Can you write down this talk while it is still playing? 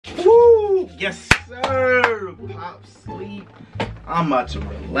Yes, sir. Pop sleep. I'm about to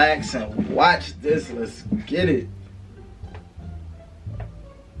relax and watch this. Let's get it.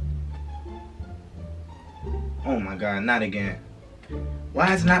 Oh my God, not again.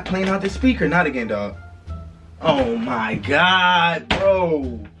 Why is it not playing out the speaker? Not again, dog. Oh my God,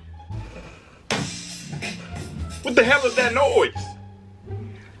 bro. What the hell is that noise?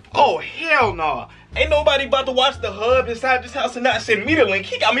 Oh, hell no. Ain't nobody about to watch the hub inside this house and not send me the link.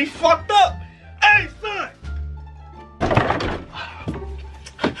 He got me fucked up. Hey, son.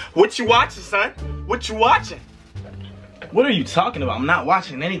 What you watching, son? What you watching? What are you talking about? I'm not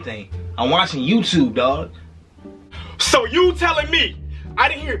watching anything. I'm watching YouTube, dog. So you telling me I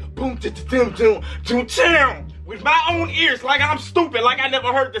didn't hear boom, boom, boom, boom, boom with my own ears like I'm stupid, like I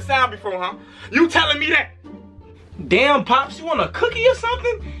never heard the sound before, huh? You telling me that? Damn, Pops, you want a cookie or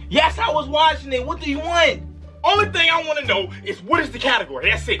something? Yes, I was watching it. What do you want? Only thing I want to know is what is the category?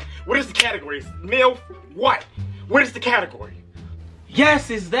 That's it. What is the category? It's MILF what? What is the category? Yes,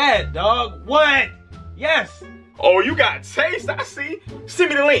 it's that, dog. What? Yes. Oh, you got taste, I see.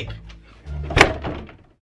 Send me the link.